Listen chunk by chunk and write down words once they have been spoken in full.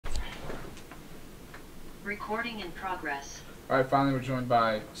Recording in progress. All right, finally we're joined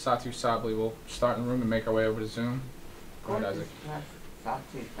by Satou Sabally. We'll start in the room and make our way over to Zoom. Go ahead, Gorgeous Isaac. dress,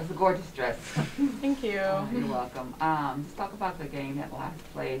 Satou. That's a gorgeous dress. Thank you. You're welcome. Just talk about the game that last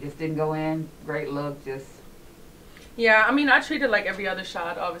play. Just didn't go in. Great look. Just Yeah, I mean, I treat it like every other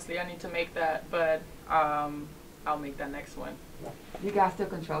shot. Obviously, I need to make that, but I'll make that next one. you guys still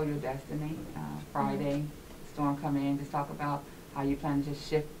control your destiny. Friday, storm come in. Just talk about how you plan to just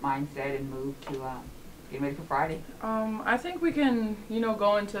shift mindset and move to get ready for Friday. I think we can,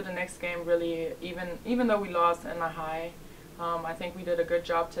 go into the next game really, even though we lost in a high. I think we did a good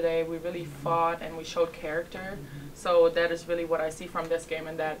job today. We really fought and we showed character. So that is really what I see from this game,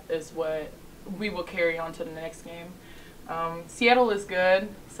 and that is what we will carry on to the next game. Seattle is good,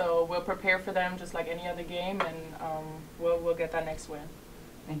 so we'll prepare for them just like any other game, and we'll get that next win.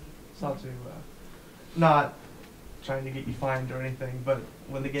 Thank you. Satou, not trying to get you fined or anything, but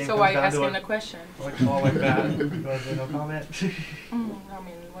when the game So comes why are you down asking to the it, question? like all like that, no comment. I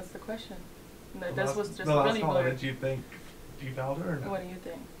mean, what's the question? This was just the last really call, blurred. did you think you fouled her or not? What do you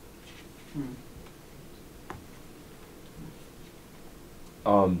think?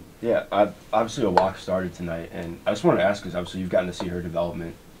 Yeah, obviously a walk started tonight, and I just wanted to ask, because obviously you've gotten to see her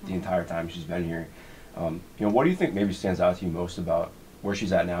development the entire time she's been here. What do you think maybe stands out to you most about where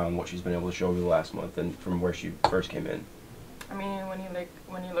she's at now and what she's been able to show over the last month and from where she first came in? I mean,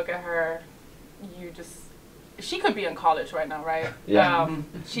 when you look at her, she could be in college right now, right? Yeah.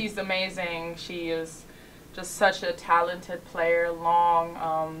 She's amazing. She is just such a talented player,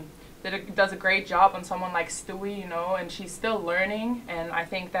 does a great job on someone like Stewie, and she's still learning, and I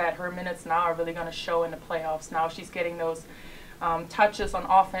think that her minutes now are really going to show in the playoffs. Now she's getting those touches on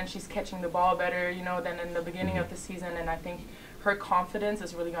offense. She's catching the ball better, than in the beginning of the season, and I think her confidence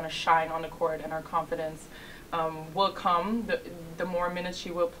is really going to shine on the court, and her confidence will come the more minutes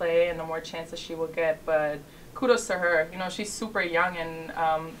she will play and the more chances she will get. But kudos to her. She's super young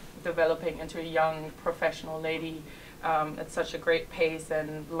and developing into a young professional lady at such a great pace,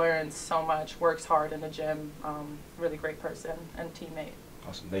 and learns so much, works hard in the gym. Really great person and teammate.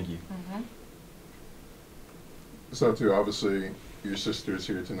 Awesome, thank you. Satou, obviously your sister's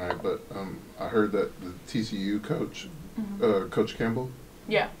here tonight, but I heard that the TCU coach, Coach Campbell,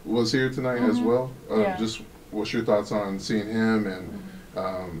 was here tonight as well. Just what's your thoughts on seeing him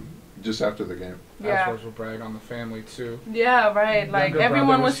and just after the game? Afterwards, we'll brag on the family too. Yeah, right. Like Younger everyone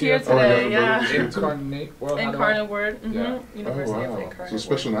brother was here today. Incarnate World. Incarnate Word. Yeah. University of wow. Incarnate So a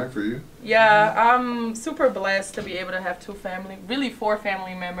special Word. night for you. Yeah, I'm super blessed to be able to have four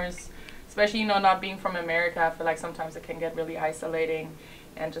family members, especially, not being from America. I feel like sometimes it can get really isolating,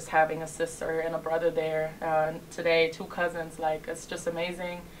 and just having a sister and a brother there. Today, 2 cousins, it's just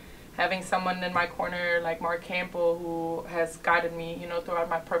amazing. Having someone in my corner like Mark Campbell, who has guided me, throughout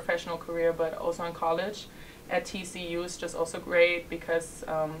my professional career, but also in college at TCU, is just also great, because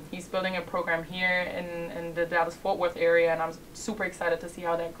he's building a program here in the Dallas-Fort Worth area, and I'm super excited to see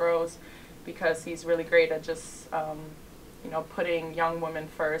how that grows, because he's really great at just putting young women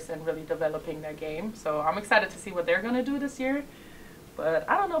first and really developing their game. So I'm excited to see what they're going to do this year. But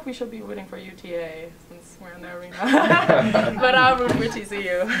I don't know if we should be rooting for UTA since we're in the arena. But I'll root for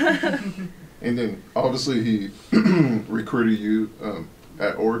TCU. And then obviously he recruited you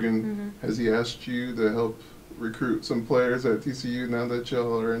at Oregon. Has he asked you to help recruit some players at TCU now that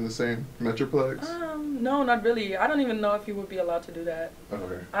y'all are in the same Metroplex? No, not really. I don't even know if he would be allowed to do that.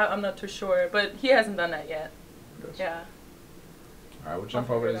 Okay. I'm not too sure, but he hasn't done that yet. Yes. Yeah. All right, we'll jump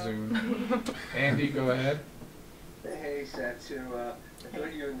over to Zoom. Andy, go ahead. Hey, Satou. I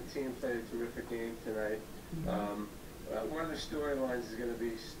thought you and the team played a terrific game tonight. One of the storylines is going to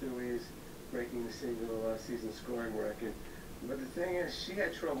be Stewie's breaking the single season scoring record. But the thing is, she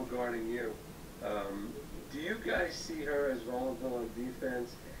had trouble guarding you. Do you guys see her as vulnerable on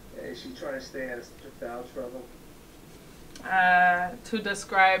defense? Is she trying to stay out of foul trouble? To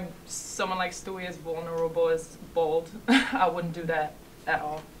describe someone like Stewie as vulnerable is bold. I wouldn't do that at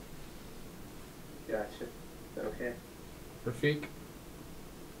all. Gotcha. Okay. Rafiq?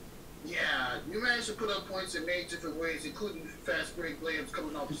 Yeah, you managed to put up points in many different ways, including fast break layups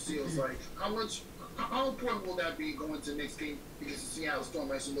coming off the seals. How important will that be going to the next game against the Seattle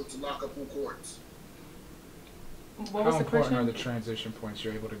Storm as you look to lock up full courts? What was How the important question? are the transition points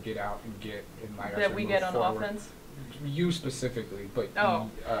you're able to get out and get in That we get on forward? offense? You specifically, but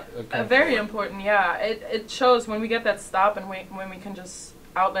Very important, yeah. It shows when we get that stop, and when we can just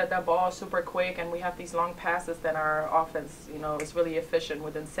outlet that ball super quick, and we have these long passes, then our offense, is really efficient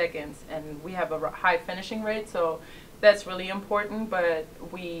within seconds, and we have a high finishing rate, so that's really important. But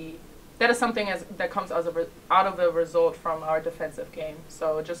that is something that comes out of the result from our defensive game.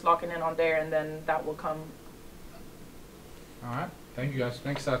 So just locking in on there, and then that will come. All right. Thank you guys.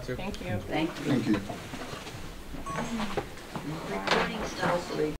 Thanks, Satou. Thank you. Thank you. Thank you.